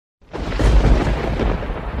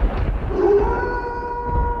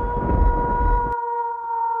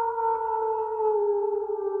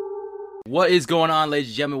What is going on, ladies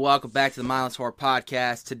and gentlemen? Welcome back to the Mindless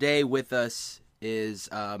podcast. Today with us is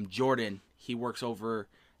Jordan. He works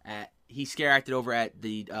he scare acted over at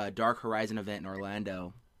the Dark Horizon event in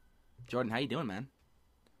Orlando. Jordan, how you doing, man?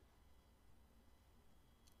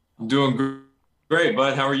 I'm doing great,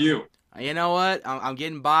 bud. How are you? You know what? I'm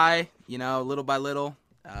getting by, little by little.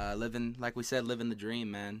 Living, like we said, living the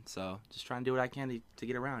dream, man. So just trying to do what I can to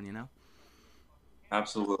get around,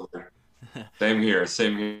 Absolutely. Same here.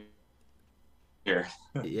 Yeah.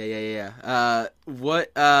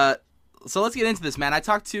 So let's get into this, man. I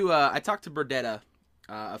talked to Burdetta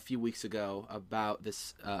a few weeks ago about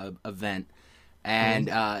this event, and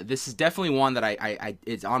this is definitely one that I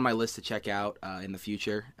it's on my list to check out in the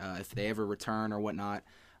future if they ever return or whatnot.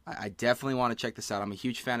 I definitely want to check this out. I'm a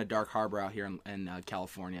huge fan of Dark Harbor out here in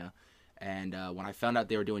California, and when I found out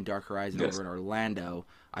they were doing Dark Horizon over in Orlando,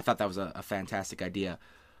 I thought that was a fantastic idea.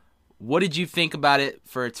 What did you think about it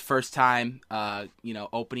for its first time,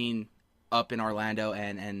 opening up in Orlando,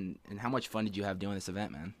 and how much fun did you have doing this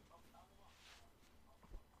event, man?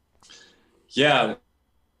 Yeah,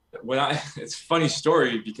 it's a funny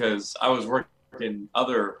story because I was working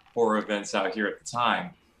other horror events out here at the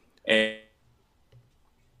time, and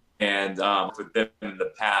with them in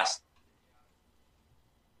the past,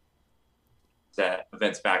 that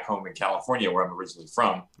events back home in California where I'm originally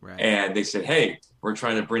from. Right. And they said, hey, we're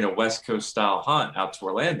trying to bring a West Coast style hunt out to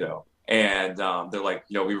Orlando. And they're like,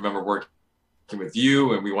 we remember working with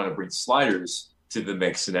you and we want to bring sliders to the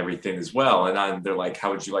mix and everything as well. And they're like,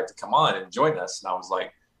 how would you like to come on and join us? And I was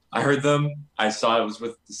like, I heard them. I saw it was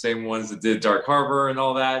with the same ones that did Dark Harbor and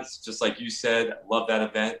all that. It's just like you said, I love that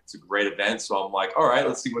event. It's a great event. So I'm like, all right,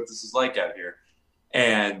 let's see what this is like out here.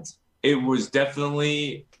 And it was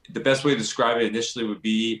definitely, the best way to describe it initially would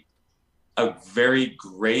be a very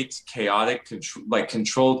great, chaotic,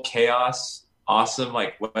 controlled chaos, awesome,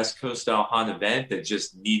 like West Coast style haunt event that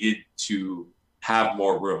just needed to have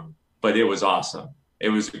more room. But it was awesome. It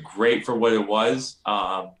was great for what it was.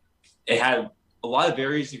 It had a lot of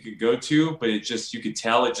areas you could go to, but you could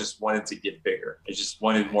tell it just wanted to get bigger. It just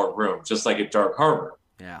wanted more room, just like at Dark Harbor.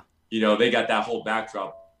 Yeah. They got that whole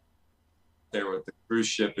backdrop there with the cruise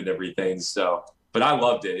ship and everything. So, but I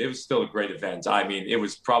loved it. It was still a great event. I mean, it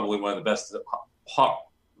was probably one of the best.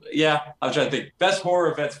 Yeah, I'm trying to think. Best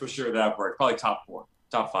horror events for sure that I've worked. Probably top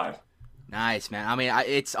 5. Nice, man. I mean,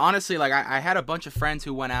 it's honestly like I had a bunch of friends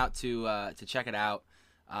who went out to check it out,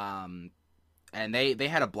 and they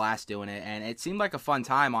had a blast doing it, and it seemed like a fun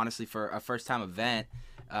time, honestly, for a first time event.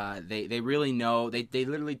 They really know they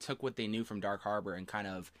literally took what they knew from Dark Harbor and kind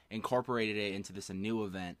of incorporated it into a new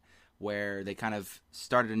event where they kind of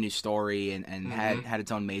started a new story and had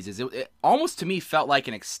its own mazes. It almost to me felt like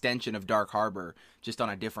an extension of Dark Harbor, just on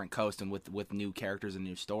a different coast and with new characters and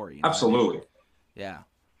new story. Absolutely. Yeah.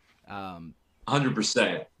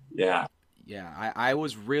 100%. Yeah. Yeah. I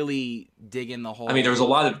was really digging the whole. I mean, there was a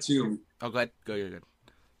lot of too. Oh, go ahead. You're good.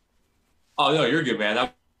 Oh no, you're good, man.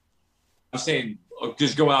 I'm saying,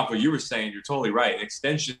 just going off what you were saying, you're totally right. An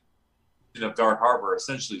extension of Dark Harbor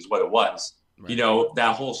essentially is what it was. Right.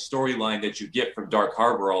 That whole storyline that you get from Dark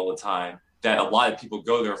Harbor all the time, that a lot of people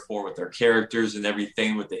go there for with their characters and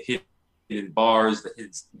everything, with the hidden bars,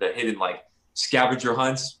 the hidden like scavenger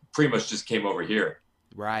hunts, pretty much just came over here.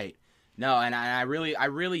 Right. No, and I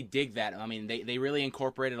really dig that. I mean, they really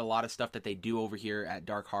incorporated a lot of stuff that they do over here at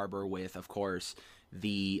Dark Harbor with, of course,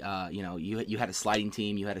 the you had a sliding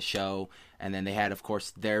team, you had a show, and then they had, of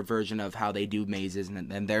course, their version of how they do mazes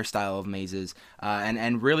and their style of mazes,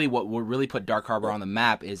 and really what will really put Dark Harbor on the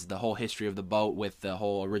map is the whole history of the boat with the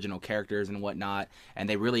whole original characters and whatnot, and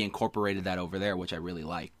they really incorporated that over there, which I really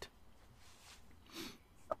liked.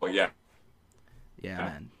 Oh yeah,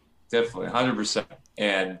 man, definitely 100%.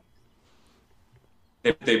 And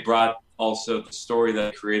they brought also the story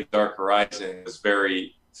that created Dark Horizon was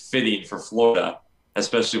very fitting for Florida,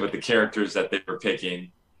 especially with the characters that they were picking,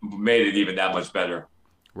 made it even that much better.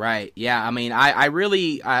 Right. Yeah. I mean, I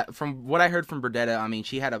really, from what I heard from Burdetta, I mean,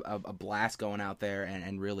 she had a blast going out there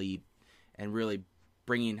and really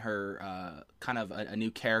bringing her kind of a new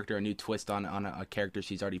character, a new twist on a character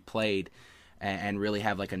she's already played, and really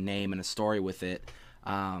have like a name and a story with it.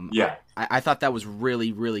 Yeah. I thought that was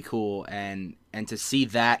really, really cool, and to see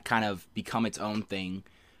that kind of become its own thing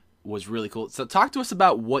was really cool. So talk to us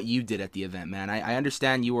about what you did at the event, man. I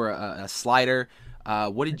understand you were a slider.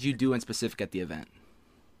 What did you do in specific at the event?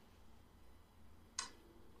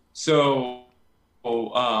 So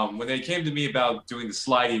when they came to me about doing the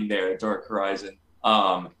sliding there at Dark Horizon,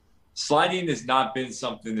 sliding has not been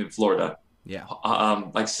something in Florida. Yeah.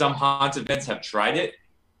 Like some haunt events have tried it,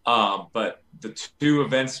 but the two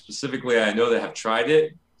events specifically I know that have tried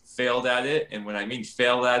it, failed at it. And when I mean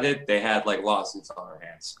failed at it, they had like lawsuits on their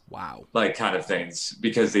hands. Wow. Like kind of things,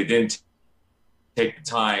 because they didn't take the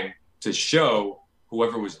time to show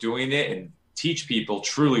whoever was doing it and teach people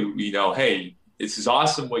truly, hey, this is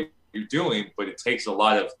awesome what you're doing, but it takes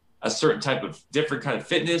a certain type of different kind of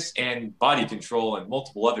fitness and body control and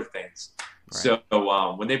multiple other things. Right.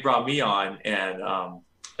 So when they brought me on and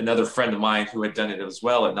another friend of mine who had done it as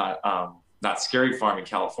well at Not Scary Farm in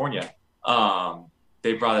California,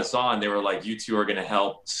 they brought us on. They were like, you two are going to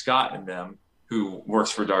help Scott and them, who works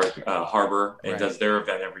for Dark Harbor and does their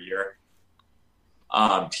event every year,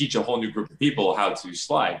 teach a whole new group of people how to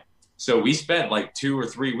slide. So we spent like 2 or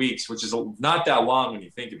 3 weeks, which is not that long when you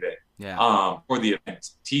think of it, for the event,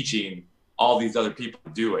 teaching all these other people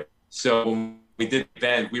to do it. So when we did the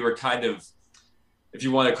event, we were kind of, if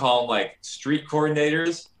you want to call them like street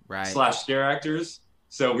coordinators / scare actors.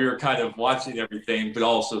 So we were kind of watching everything, but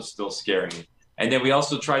also still scaring. And then we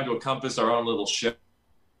also tried to encompass our own little show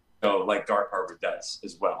like Dark Harbor does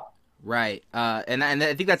as well. Right. And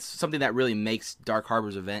I think that's something that really makes Dark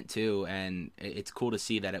Harbor's event too. And it's cool to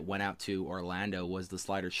see that it went out to Orlando, was the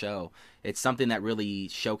Slider show. It's something that really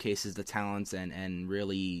showcases the talents and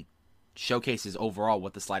really showcases overall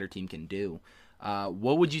what the Slider team can do.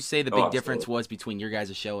 What would you say the big difference was between your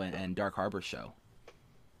guys' show and Dark Harbor's show?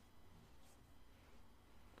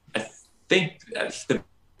 I think that's the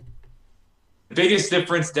biggest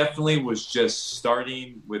difference definitely was just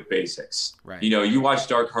starting with basics. Right. You watch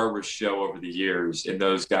Dark Harbor's show over the years, and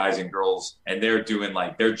those guys and girls, and they're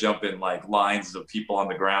jumping like lines of people on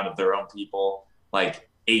the ground of their own people, like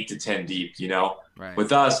 8 to 10 deep, Right.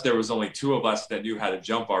 With us, there was only 2 of us that knew how to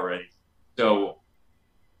jump already. So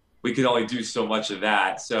we could only do so much of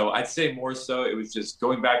that. So I'd say more so it was just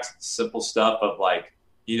going back to the simple stuff of like,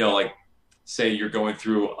 say you're going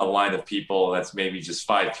through a line of people that's maybe just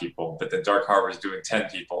 5 people, but then Dark Harbor is doing 10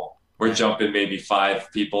 people. We're jumping maybe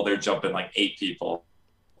 5 people. They're jumping like 8 people.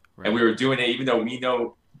 Right. And we were doing it, even though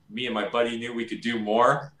me and my buddy knew we could do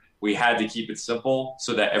more, we had to keep it simple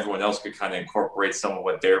so that everyone else could kind of incorporate some of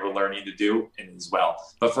what they were learning to do in as well.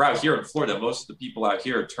 But for out here in Florida, most of the people out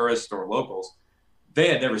here are tourists or locals. They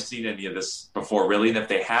had never seen any of this before, really. And if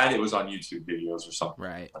they had, it was on YouTube videos or something.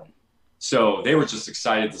 Right. So they were just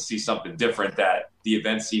excited to see something different that the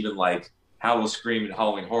events even like Halloween Scream and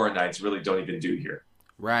Halloween Horror Nights really don't even do here.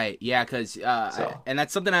 Right. Yeah, because and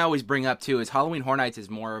that's something I always bring up too, is Halloween Horror Nights is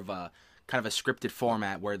more of a kind of a scripted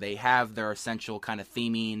format where they have their essential kind of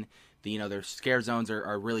theming. Their scare zones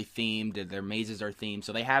are really themed, their mazes are themed,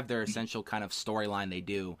 so they have their essential kind of storyline they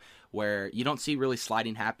do, where you don't see really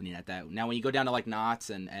sliding happening at that. Now when you go down to like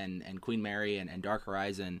Knott's and Queen Mary and Dark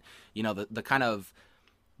Horizon, the kind of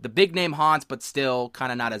the big name haunts, but still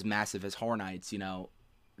kind of not as massive as Horror Nights,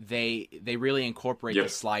 they really incorporate the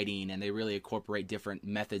sliding, and they really incorporate different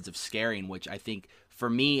methods of scaring, which I think for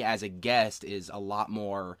me as a guest is a lot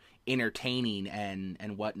more entertaining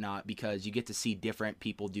and whatnot, because you get to see different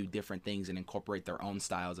people do different things and incorporate their own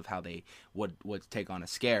styles of how they would take on a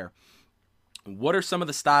scare. What are some of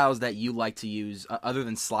the styles that you like to use, other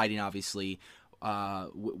than sliding, obviously,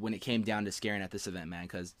 when it came down to scaring at this event, man?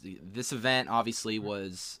 Because this event obviously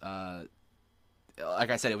was, like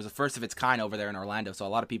I said, it was the first of its kind over there in Orlando, so a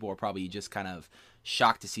lot of people were probably just kind of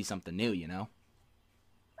shocked to see something new,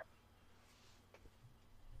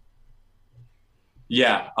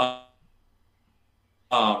 Yeah.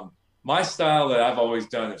 My style that I've always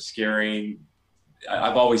done of scaring,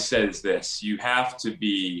 I've always said is this: you have to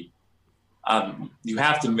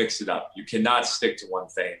mix it up. You cannot stick to one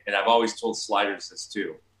thing. And I've always told sliders this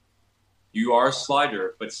too. You are a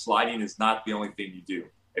slider, but sliding is not the only thing you do.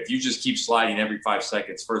 If you just keep sliding every 5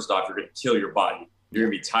 seconds, first off, you're going to kill your body. You're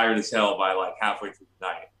going to be tired as hell by like halfway through the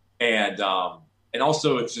night. And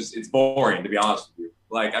also it's boring, to be honest with you.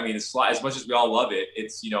 Like, I mean, as much as we all love it,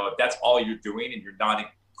 it's, if that's all you're doing and you're not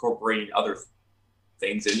incorporating other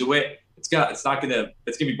things into it, it's gonna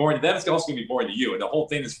be boring to them. It's also gonna be boring to you. And the whole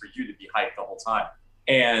thing is for you to be hyped the whole time.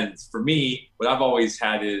 And for me, what I've always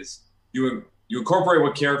had is you incorporate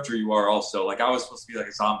what character you are also. Like, I was supposed to be like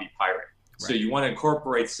a zombie pirate. Right. So you want to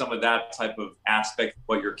incorporate some of that type of aspect of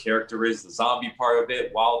what your character is, the zombie part of it,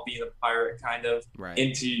 while being a pirate kind of,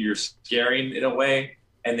 into your scaring in a way.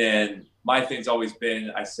 And then my thing's always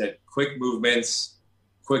been, I said, quick movements,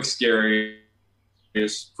 quick scares,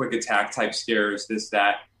 quick attack type scares, this,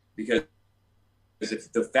 that, because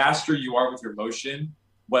if the faster you are with your motion,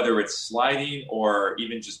 whether it's sliding or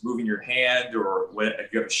even just moving your hand, or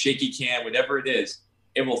if you have a shaky cam, whatever it is,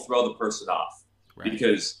 it will throw the person off. Right.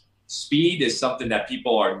 Because speed is something that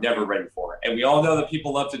people are never ready for. And we all know that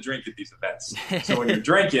people love to drink at these events. So when you're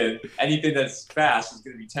drinking, anything that's fast is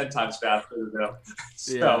going to be 10 times faster than them.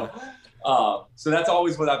 So that's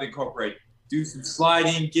always what I've incorporated. Do some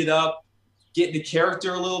sliding, get up, get into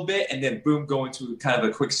character a little bit, and then boom, go into kind of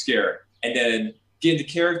a quick scare. And then get into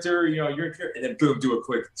character, you're in character, and then boom, do a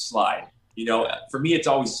quick slide. For me, it's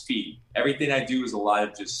always speed. Everything I do is a lot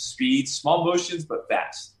of just speed, small motions, but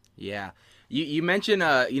fast. Yeah. You mentioned,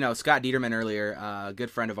 Scott Dieterman earlier, a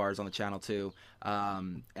good friend of ours on the channel too.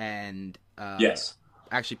 Yes.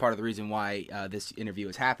 Actually part of the reason why this interview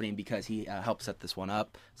is happening, because he helped set this one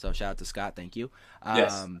up. So shout out to Scott. Thank you.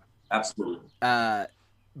 Yes, absolutely.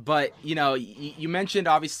 But, you mentioned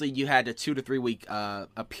obviously you had a 2 to 3 week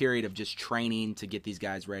a period of just training to get these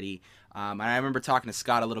guys ready. And I remember talking to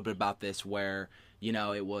Scott a little bit about this where,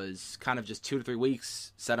 it was kind of just 2 to 3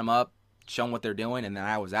 weeks, set them up, show them what they're doing, and then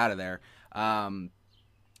I was out of there.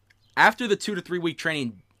 After the 2 to 3 week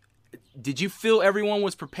training, did you feel everyone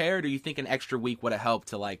was prepared, or you think an extra week would have helped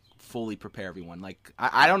to like fully prepare everyone? Like,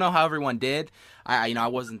 I don't know how everyone did. I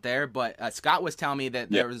wasn't there, but Scott was telling me that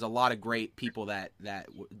there was a lot of great people that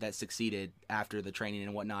succeeded after the training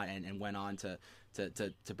and whatnot, and went on to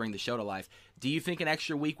bring the show to life. Do you think an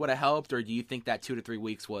extra week would have helped, or do you think that 2 to 3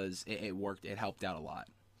 weeks it worked? It helped out a lot.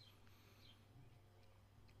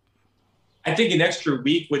 I think an extra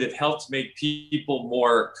week would have helped make people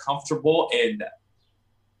more comfortable in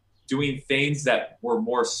doing things that were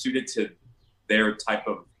more suited to their type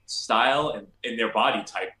of style and in their body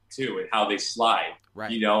type too, and how they slide.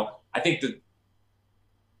 Right. I think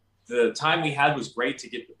the time we had was great to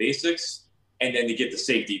get the basics and then to get the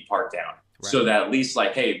safety part down. Right. So that at least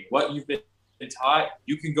like, hey, what you've been taught,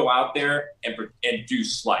 you can go out there and do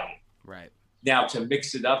sliding. Right. Now to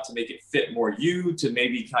mix it up, to make it fit more you, to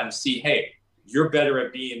maybe kind of see, hey, you're better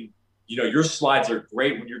at being, your slides are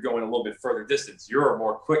great when you're going a little bit further distance. You're a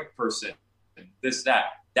more quick person, and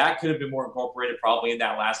that could have been more incorporated probably in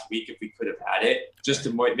that last week if we could have had it, just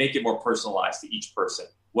to make it more personalized to each person.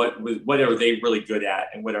 What are they really good at,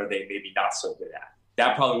 and what are they maybe not so good at?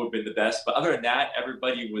 That probably would have been the best. But other than that,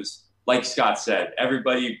 everybody was, like Scott said,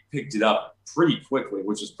 everybody picked it up pretty quickly,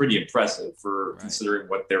 which was pretty impressive for considering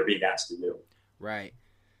what they're being asked to do. Right.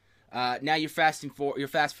 Now you're fast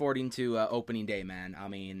forwarding to opening day, man. I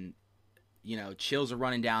mean, chills are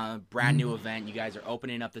running down, brand new event. You guys are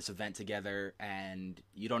opening up this event together, and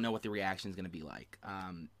you don't know what the reaction is going to be like.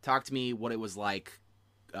 Talk to me what it was like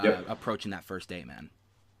approaching that first day, man.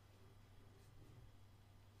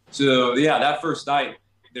 So, that first night,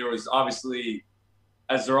 there was obviously,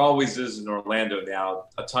 as there always is in Orlando now,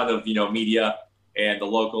 a ton of, media and the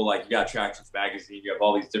local, like, you got Attractions Magazine, you have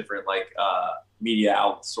all these different, like, media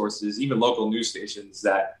outsources, even local news stations,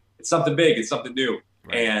 that it's something big, it's something new.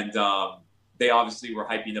 Right. And they obviously were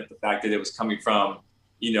hyping up the fact that it was coming from,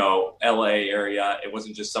 LA area. It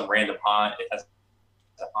wasn't just some random haunt. It has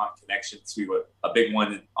a haunt connection to a big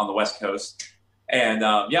one on the West Coast. And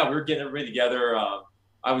we were getting everybody together.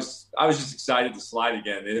 I was just excited to slide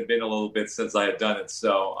again. It had been a little bit since I had done it.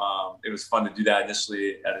 So it was fun to do that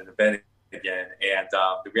initially at an event again. And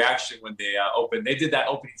the reaction when they opened, they did that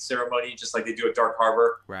opening ceremony just like they do at Dark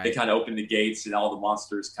Harbor. Right. They kind of open the gates and all the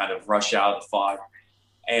monsters kind of rush out of the fog.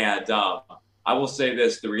 And I will say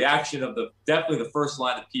this, the reaction of definitely the first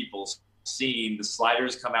line of people seeing the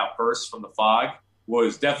sliders come out first from the fog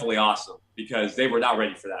was definitely awesome, because they were not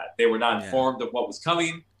ready for that. They were not informed of what was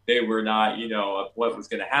coming. They were not, of what was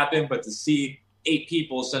going to happen. But to see 8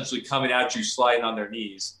 people essentially coming at you, sliding on their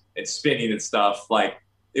knees and spinning and stuff, like,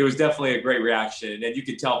 it was definitely a great reaction. And you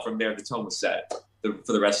could tell from there the tone was set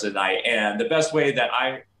for the rest of the night. And the best way that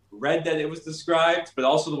I read that it was described, but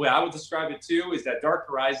also the way I would describe it too, is that Dark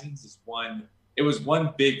Horizons was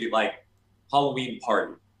one big, like, Halloween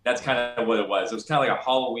party. That's kind of what it was. It was kind of like a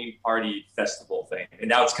Halloween party festival thing. And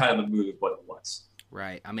that was kind of the mood of what it was.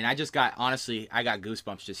 Right. I mean, I got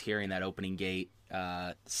goosebumps just hearing that opening gate,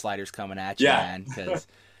 sliders coming at you, man, because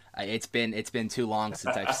it's been too long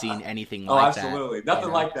since I've seen anything like that. Oh, absolutely.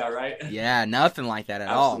 Nothing like that, right? Yeah, nothing like that at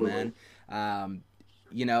all, man.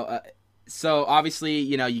 So obviously,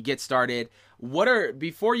 you get started.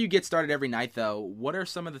 Before you get started every night though, what are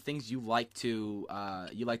some of the things you like to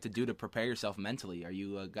do to prepare yourself mentally? Are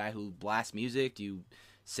you a guy who blasts music? Do you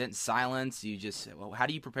sit in silence? How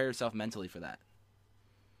do you prepare yourself mentally for that?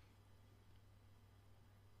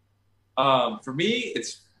 For me,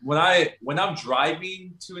 it's when I'm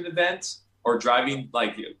driving to an event, or driving,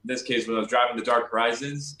 like in this case, when I was driving to Dark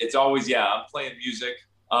Horizons, it's always, I'm playing music.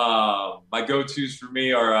 My go-tos for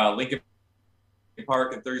me are Linkin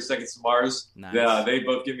Park and 30 Seconds to Mars. Nice. They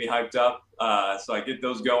both get me hyped up. So I get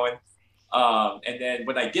those going. And then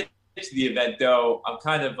when I get to the event though, I'm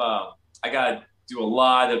kind of I gotta do a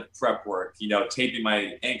lot of prep work. Taping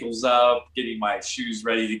my ankles up, getting my shoes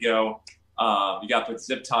ready to go. You got to put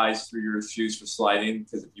zip ties through your shoes for sliding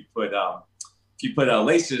because if you put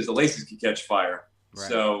laces, the laces can catch fire. Right.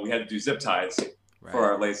 So we had to do zip ties for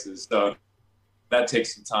our laces. So that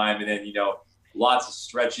takes some time, and then lots of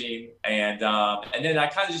stretching, and then I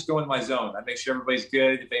kind of just go into my zone. I make sure everybody's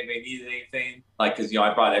good. If anybody needed anything, because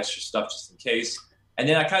I brought extra stuff just in case. And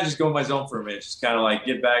then I kind of just go in my zone for a minute, just kind of like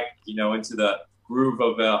get back, into the groove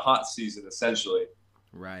of a hot season, essentially.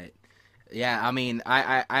 Right. Yeah. I mean,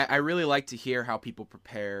 I really like to hear how people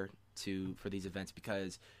prepare for these events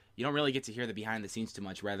because you don't really get to hear the behind the scenes too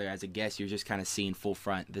much. Rather, as a guest, you're just kind of seeing full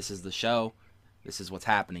front. This is the show. This is what's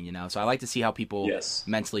happening, So I like to see how people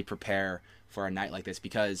mentally prepare for a night like this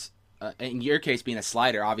because in your case, being a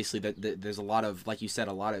slider, obviously there's a lot of, like you said,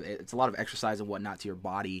 it's a lot of exercise and whatnot to your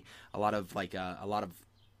body, a lot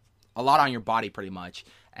on your body pretty much.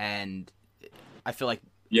 And I feel like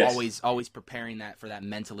always preparing for that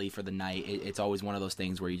mentally for the night. It's always one of those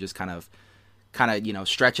things where you just kind of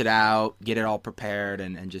stretch it out, get it all prepared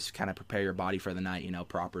and just kind of prepare your body for the night,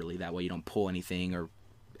 properly. That way you don't pull anything or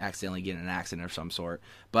accidentally get in an accident of some sort.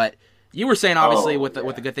 But you were saying, obviously,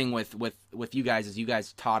 the good thing with you guys is you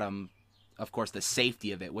guys taught them, of course, the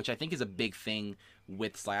safety of it, which I think is a big thing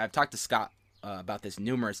with slide. I've talked to Scott about this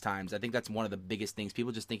numerous times. I think that's one of the biggest things.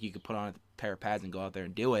 People just think you could put on a pair of pads and go out there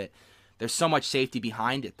and do it. There's so much safety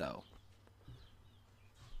behind it, though.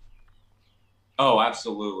 Oh,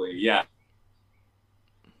 absolutely, yeah.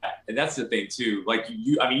 And that's the thing too. Like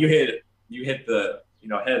you hit the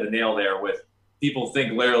head of the nail there. With people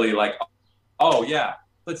think literally like, oh yeah,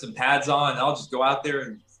 put some pads on, and I'll just go out there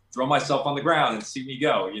and throw myself on the ground and see me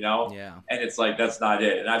go, Yeah. And it's like, that's not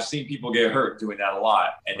it. And I've seen people get hurt doing that a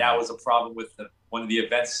lot. And that was a problem with one of the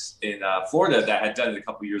events in Florida that had done it a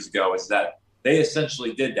couple years ago, is that they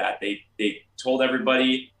essentially did that. They told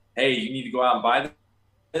everybody, hey, you need to go out and buy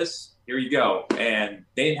this. Here you go. And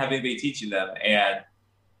they didn't have anybody teaching them.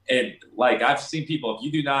 And like, I've seen people, if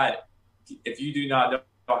you do not know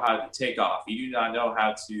how to take off, you do not know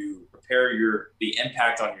how to prepare the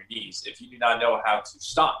impact on your knees, if you do not know how to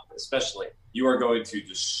stop, especially, you are going to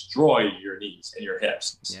destroy your knees and your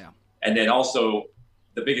hips. Yeah. And then also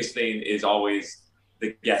the biggest thing is always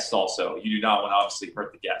the guest. Also, you do not want to obviously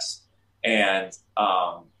hurt the guests. And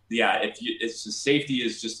it's just, safety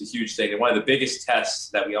is just a huge thing. And one of the biggest tests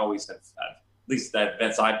that we always have, at least the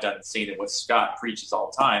events I've done and seen, and what Scott preaches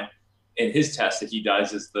all the time in his test that he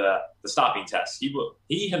does, is the stopping test.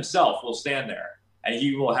 He himself will stand there and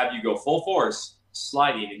he will have you go full force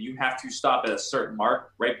sliding, and you have to stop at a certain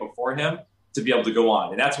mark right before him to be able to go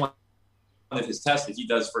on. And that's one of his tests that he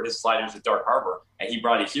does for his sliders at Dark Harbor, and he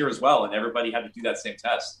brought it here as well, and everybody had to do that same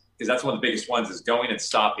test, because that's one of the biggest ones, is going and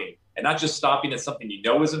stopping. And not just stopping at something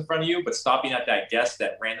is in front of you, but stopping at that guest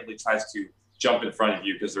that randomly tries to jump in front of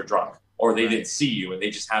you because they're drunk, or they didn't see you and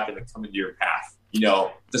they just happen to come into your path.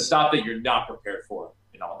 The stop that you're not prepared for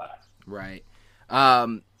and all that. Right.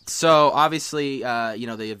 So obviously,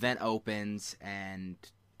 the event opens, and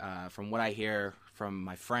from what I hear from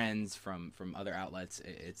my friends, from other outlets,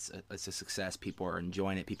 it's a success. People are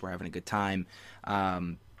enjoying it. People are having a good time.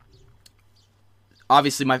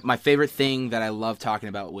 Obviously, my favorite thing that I love talking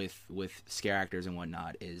about with scare actors and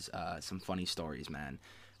whatnot is some funny stories, man.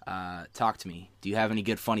 Talk to me. Do you have any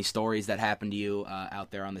good funny stories that happened to you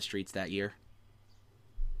out there on the streets that year?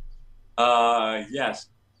 Yes.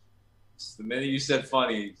 The minute you said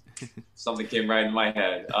funny, something came right in my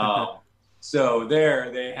head. So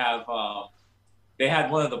there they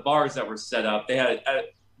had one of the bars that were set up. They had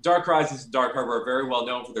Dark Rises and Dark Harbor are very well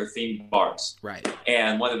known for their themed bars. Right.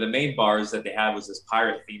 And one of the main bars that they had was this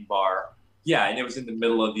pirate themed bar. Yeah, and it was in the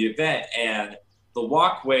middle of the event, and the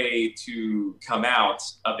walkway to come out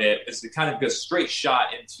of it is to kind of go straight shot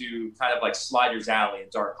into kind of like Sliders Alley in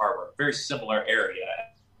Dark Harbor, very similar area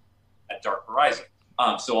at Dark Horizon.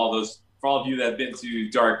 So for all of you that have been to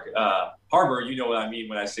Dark Harbor, you know what I mean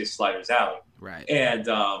when I say Sliders Alley. Right. And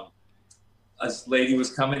this lady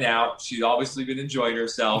was coming out. She'd obviously been enjoying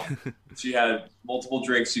herself. She had multiple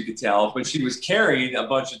drinks, you could tell, but she was carrying a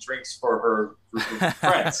bunch of drinks for her group of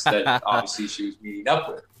friends that obviously she was meeting up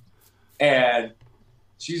with. And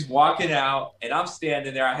she's walking out, and I'm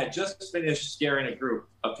standing there. I had just finished scaring a group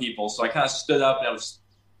of people, so I kind of stood up, and I was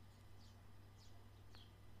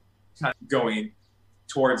kind of going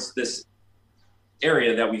towards this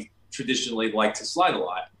area that we traditionally like to slide a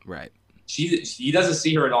lot. Right. He doesn't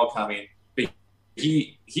see her at all coming, but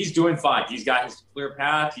he's doing fine. He's got his clear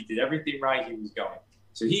path. He did everything right. He was going.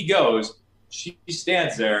 So he goes. She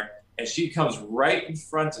stands there, and she comes right in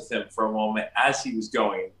front of him for a moment as he was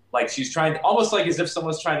going. like she's trying, almost like as if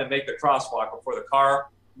someone's trying to make the crosswalk before the car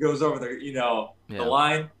goes over the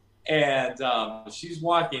line. And she's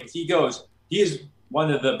walking. He is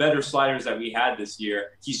one of the better sliders that we had this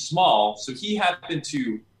year. He's small, so he happened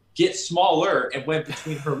to get smaller and went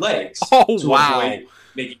between her legs to avoid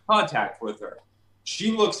making contact with her.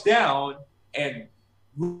 She looks down and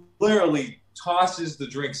literally tosses the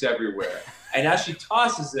drinks everywhere. And as she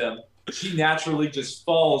tosses them, she naturally just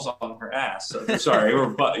falls on her ass. So, sorry,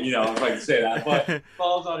 if I can say that, but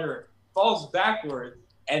falls backward,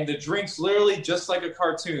 and the drinks literally, just like a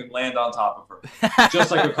cartoon, land on top of her.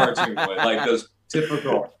 Just like a cartoon would, like those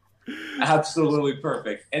typical, absolutely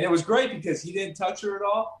perfect. And it was great because he didn't touch her at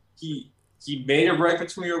all. He made it right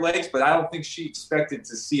between her legs, but I don't think she expected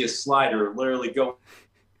to see a slider literally go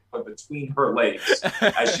between her legs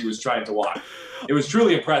as she was trying to walk. It was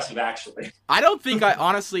truly impressive, actually. I don't think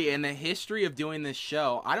honestly, in the history of doing this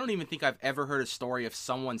show, I don't even think I've ever heard a story of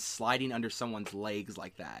someone sliding under someone's legs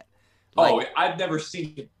like that. I've never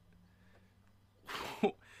seen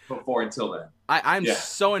it before until then. I'm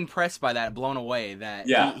so impressed by that, blown away that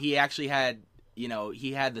he actually had,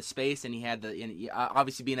 he had the space and he had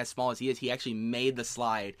obviously being as small as he is, he actually made the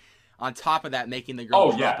slide. On top of that, making the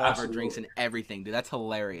girl drop all of her drinks and everything. Dude, that's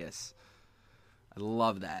hilarious. I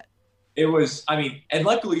love that. It was, and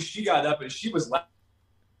luckily she got up and she was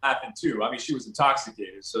laughing too. She was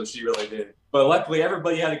intoxicated, so she really did. But luckily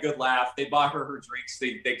everybody had a good laugh. They bought her drinks.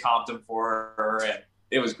 They comped them for her, and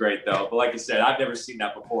it was great though. But like I said, I've never seen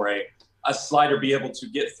that before. A slider be able to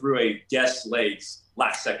get through a guest's legs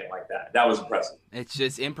last second like that. That was impressive. It's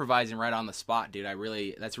just improvising right on the spot, dude.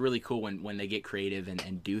 That's really cool when they get creative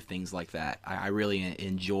and do things like that. I really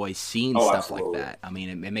enjoy seeing stuff like that.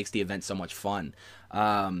 It makes the event so much fun.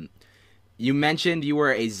 You mentioned you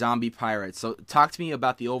were a zombie pirate. So talk to me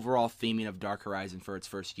about the overall theming of Dark Horizon for its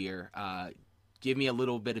first year. Give me a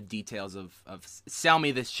little bit of details of sell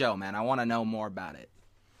me this show, man. I want to know more about it.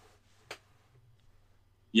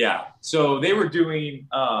 Yeah. So they were doing,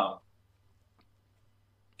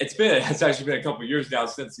 it's actually been a couple of years now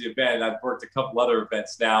since the event. I've worked a couple other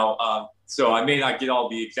events now. So I may not get all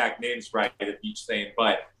the exact names right of each thing,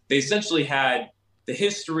 but they essentially had the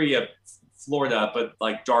history of Florida, but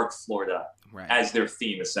like dark Florida as their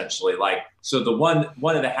theme, essentially. So the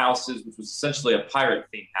one of the houses, which was essentially a pirate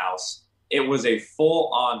themed house, it was a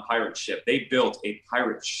full on pirate ship. They built a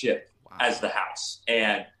pirate ship as the house.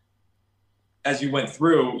 And as you went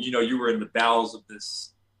through, you were in the bowels of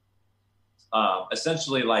this,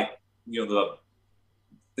 essentially the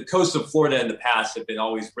coast of Florida in the past had been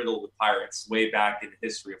always riddled with pirates way back in the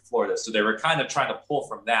history of Florida. So they were kind of trying to pull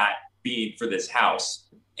from that being for this house.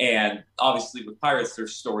 And obviously with pirates,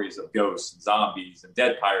 there's stories of ghosts and zombies and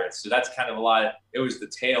dead pirates. So that's kind of it was the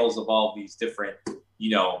tales of all these different,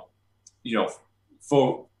 whatever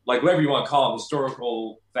you want to call them,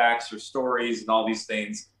 historical facts or stories and all these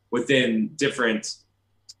things within different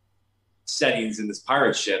settings in this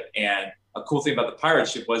pirate ship. And a cool thing about the pirate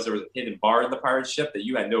ship was there was a hidden bar in the pirate ship that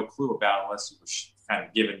you had no clue about unless you were kind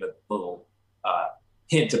of given the little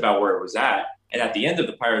hint about where it was at. And at the end of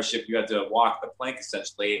the pirate ship, you had to walk the plank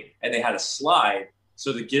essentially, and they had a slide.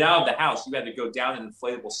 So to get out of the house, you had to go down an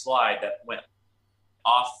inflatable slide that went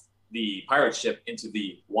off the pirate ship into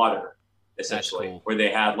the water, essentially, cool. Where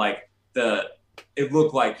they had it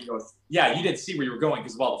looked like, you didn't see where you were going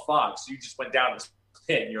because of all the fog. So you just went down this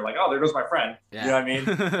pit and you're like, oh, there goes my friend. Yeah. You know what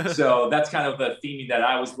I mean? So that's kind of the theming that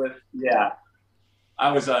I was with. Yeah.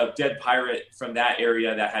 I was a dead pirate from that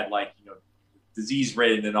area that had disease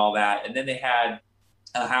ridden and all that. And then they had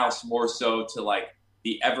a house more so to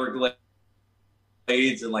the Everglades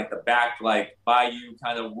and the back, bayou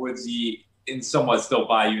kind of woodsy, in somewhat still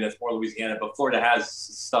bayou. That's more Louisiana, but Florida has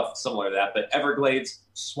stuff similar to that. But Everglades,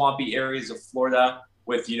 swampy areas of Florida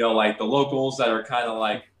with, the locals that are kind of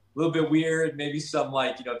a little bit weird, maybe some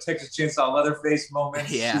Texas Chainsaw Leatherface moments,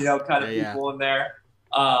 kind of people in there.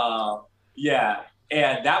 And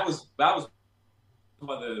that was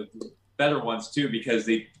one of the better ones too, because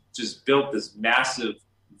they just built this massive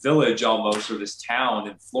village almost, or this town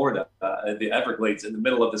in Florida, the Everglades, in the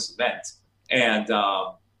middle of this event. And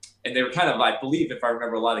they were kind of, I believe, if I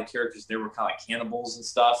remember, a lot of characters, they were kind of like cannibals and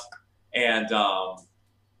stuff. And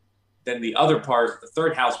then the other part, the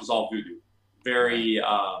third house, was all voodoo. Very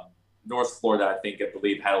North Florida, I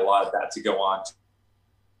believe, had a lot of that to go on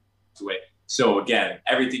to it. So again,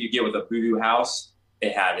 everything you get with a voodoo house,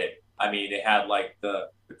 it had it. It had the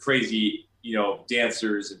crazy,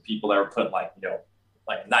 dancers and people that were putting knife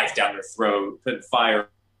down their throat, putting fire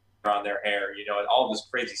on their hair, and all this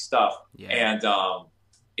crazy stuff. Yeah. And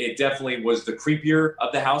it definitely was the creepier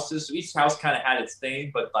of the houses. So each house kind of had its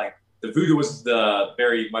thing, but the Voodoo was the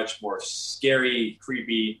very much more scary,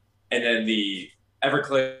 creepy, and then the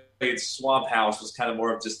Everglades Swamp House was kind of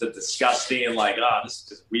more of just the disgusting and like, this is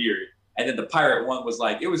just weird. And then the pirate one was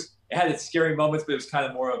like, it had its scary moments, but it was kind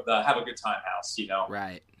of more of the have a good time house, you know?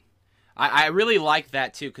 Right. I really like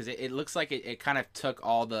that too, because it looks like it kind of took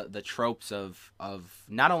all the tropes of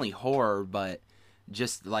not only horror, but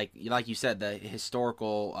just like you said, the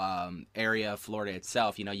historical area of Florida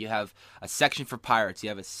itself. You know, you have a section for pirates, you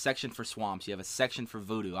have a section for swamps, you have a section for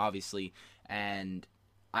voodoo, obviously, and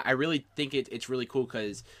I really think it's really cool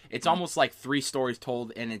because it's almost like 3 stories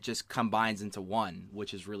told, and it just combines into one,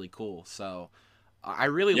 which is really cool. So I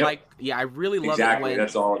really I really love it when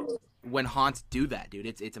that's all. When haunts do that, dude.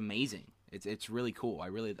 It's amazing. It's really cool. I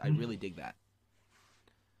really dig that.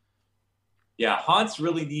 Yeah, haunts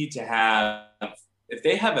really need to have, if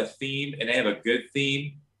they have a theme and they have a good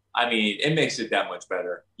theme, I mean, it makes it that much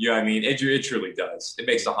better. You know what I mean? It truly does. It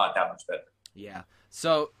makes the haunt that much better. Yeah.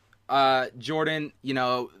 So, Jordan, you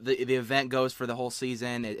know, the event goes for the whole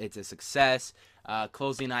season. It's a success.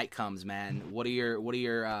 Closing night comes, man. What are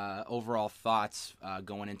your overall thoughts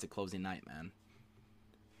going into closing night, man?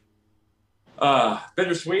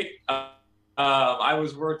 Bittersweet. I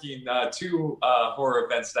was working 2 horror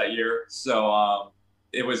events that year, so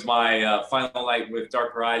it was my final night with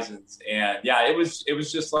Dark Horizons, and yeah, it was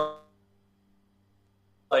just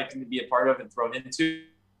like to be a part of and thrown into.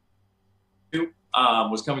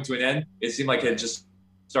 Was coming to an end. It seemed like it had just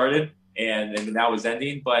started and now was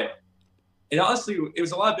ending, but it honestly it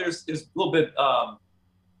was a lot. It was a little bit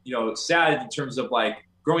sad in terms of like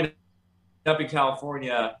growing up in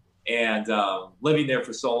California and living there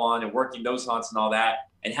for so long and working those haunts and all that,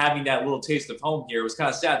 and having that little taste of home here, it was kind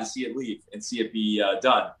of sad to see it leave and see it be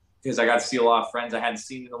done, because I got to see a lot of friends I hadn't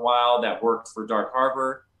seen in a while that worked for Dark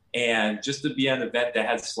Harbor, and just to be at an event that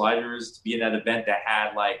had sliders, to be in that event that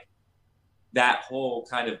had like that whole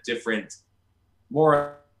kind of different,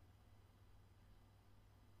 more,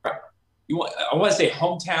 I want to say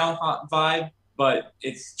hometown haunt vibe, but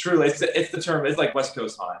it's truly, it's the term, it's like West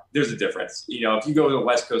Coast haunt. There's a difference. You know, if you go to a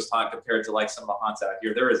West Coast haunt compared to like some of the haunts out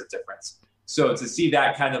here, there is a difference. So to see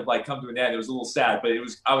that kind of like come to an end, it was a little sad, but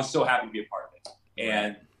I was so happy to be a part of it.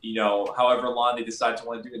 And, you know, however long they decide to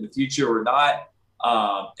want to do it in the future or not,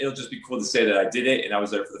 it'll just be cool to say that I did it and I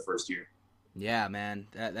was there for the first year. Yeah, man,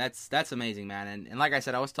 that's amazing, man. And like I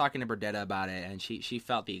said, I was talking to Berdetta about it, and she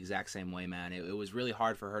felt the exact same way, man. It was really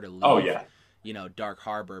hard for her to leave. Oh yeah. You know, Dark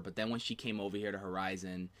Harbor, but then when she came over here to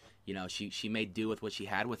Horizon, you know, she made do with what she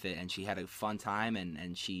had with it, and she had a fun time,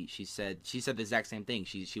 and she said the exact same thing.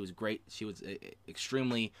 She was great. She was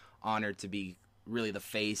extremely honored to be really the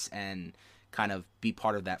face and kind of be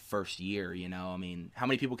part of that first year. You know, I mean, how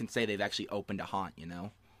many people can say they've actually opened a haunt? You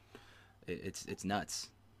know, it's nuts.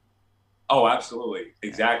 Oh, absolutely,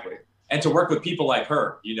 exactly. And to work with people like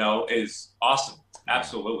her, you know, is awesome.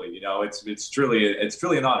 Absolutely, you know, it's truly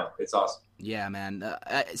an honor. It's awesome. Yeah, man.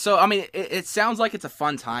 So I mean, it sounds like it's a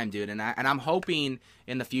fun time, dude, and I'm hoping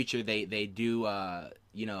in the future they do,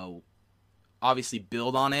 you know, obviously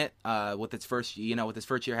build on it with its first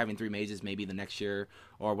year having 3 mazes, maybe the next year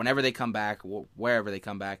or whenever they come back, wherever they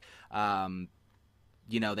come back.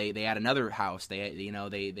 You know, they add another house.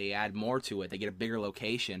 They add more to it. They get a bigger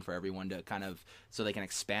location for everyone to kind of, so they can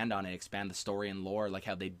expand on it, expand the story and lore, like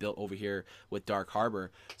how they built over here with Dark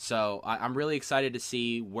Harbor. So I'm really excited to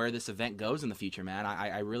see where this event goes in the future, man.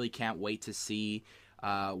 I really can't wait to see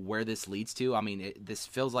where this leads to. I mean, this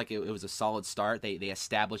feels like it was a solid start. They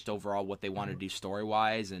established overall what they wanted to do story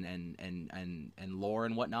wise and lore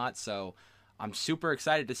and whatnot. So I'm super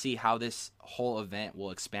excited to see how this whole event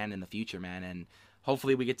will expand in the future, man. And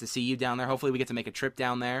hopefully we get to see you down there. Hopefully we get to make a trip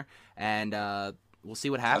down there, and we'll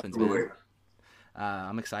see what happens, absolutely, man.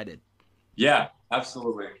 I'm excited. Yeah,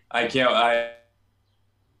 absolutely. I can't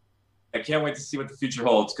wait to see what the future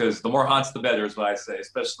holds, because the more haunts, the better is what I say,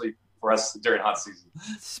 especially for us during haunt season.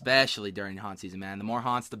 Especially during haunt season, man. The more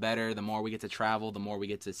haunts, the better. The more we get to travel, the more we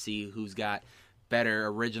get to see who's got better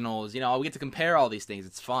originals. You know, we get to compare all these things.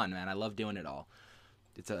 It's fun, man. I love doing it all.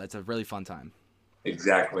 It's a really fun time.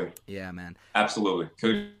 Exactly. Yeah, man. Absolutely.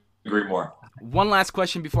 Couldn't agree more. One last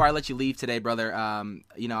question before I let you leave today, brother.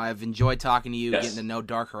 You know, I've enjoyed talking to you, Yes. getting to know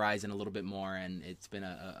Dark Horizon a little bit more, and it's been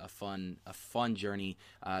a fun journey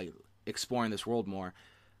exploring this world more.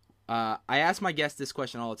 I ask my guests this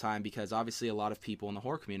question all the time because obviously a lot of people in the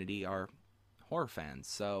horror community are horror fans.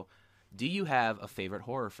 So, do you have a favorite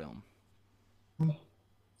horror film?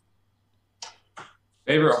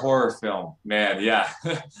 Favorite horror film? Man, yeah.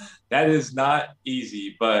 That is not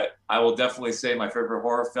easy, but I will definitely say my favorite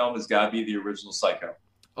horror film has got to be the original Psycho.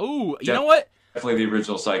 Oh, you know what? Definitely the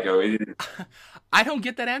original Psycho. I don't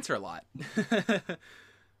get that answer a lot.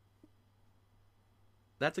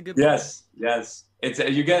 That's a good point. Yes, yes. It's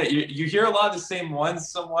you get it. You hear a lot of the same ones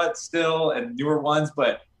somewhat still and newer ones,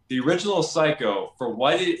 but the original Psycho, for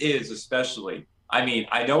what it is, especially. I mean,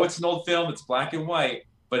 I know it's an old film, it's black and white,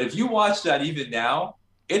 but if you watch that even now,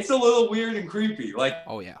 it's a little weird and creepy. Like,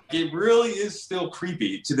 Oh yeah. it really is still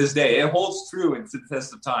creepy to this day. It holds true and to the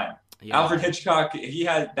test of time. Yeah. Alfred Hitchcock,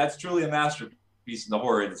 that's truly a masterpiece in the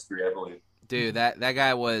horror industry, I believe. Dude, that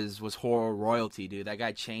guy was horror royalty, dude. That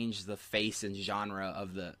guy changed the face and genre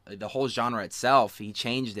of the whole genre itself. He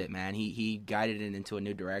changed it, man. He guided it into a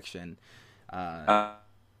new direction. And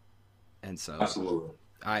so Absolutely.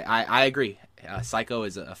 I agree. Psycho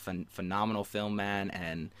is a phenomenal film, man,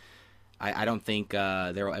 and I don't think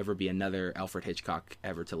there will ever be another Alfred Hitchcock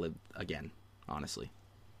ever to live again, honestly.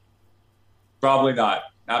 Probably not.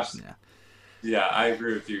 Absolutely. Yeah. Yeah, I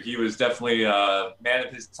agree with you. He was definitely a man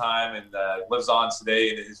of his time and lives on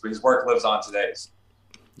today, and his work lives on today.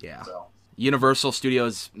 Yeah. So. Universal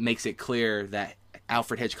Studios makes it clear that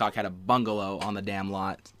Alfred Hitchcock had a bungalow on the damn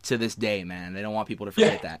lot to this day, man. They don't want people to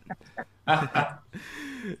forget that.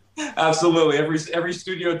 Absolutely. Every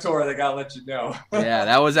studio tour, they gotta let you know. Yeah,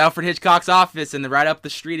 that was Alfred Hitchcock's office, and right up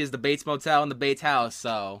the street is the Bates Motel and the Bates House.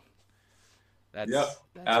 So, that's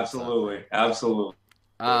absolutely.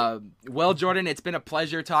 Well, Jordan, it's been a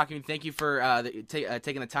pleasure talking. Thank you for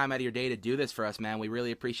taking the time out of your day to do this for us, man. We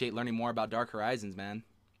really appreciate learning more about Dark Horizons, man.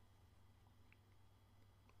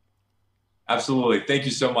 Absolutely. Thank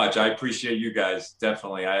you so much. I appreciate you guys.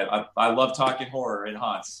 Definitely. I love talking horror and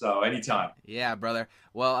haunts. So anytime. Yeah, brother.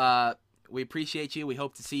 Well, we appreciate you. We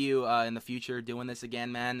hope to see you in the future doing this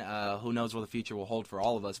again, man. Who knows what the future will hold for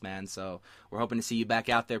all of us, man. So we're hoping to see you back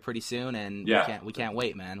out there pretty soon, and we can't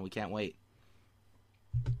wait, man. We can't wait.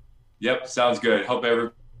 Yep, sounds good. Hope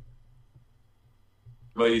everybody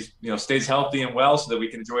stays healthy and well so that we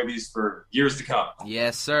can enjoy these for years to come.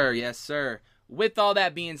 Yes, sir. Yes, sir. With all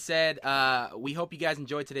that being said, we hope you guys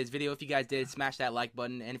enjoyed today's video. If you guys did, smash that like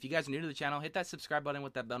button. And if you guys are new to the channel, hit that subscribe button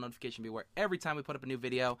with that bell notification. Be aware every time we put up a new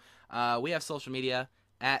video. We have social media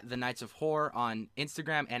at The Nights of Horror on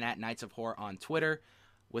Instagram and at Nights of Horror on Twitter.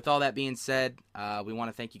 With all that being said, we want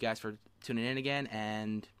to thank you guys for tuning in again,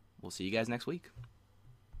 and we'll see you guys next week.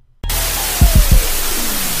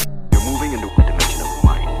 You're moving into a dimension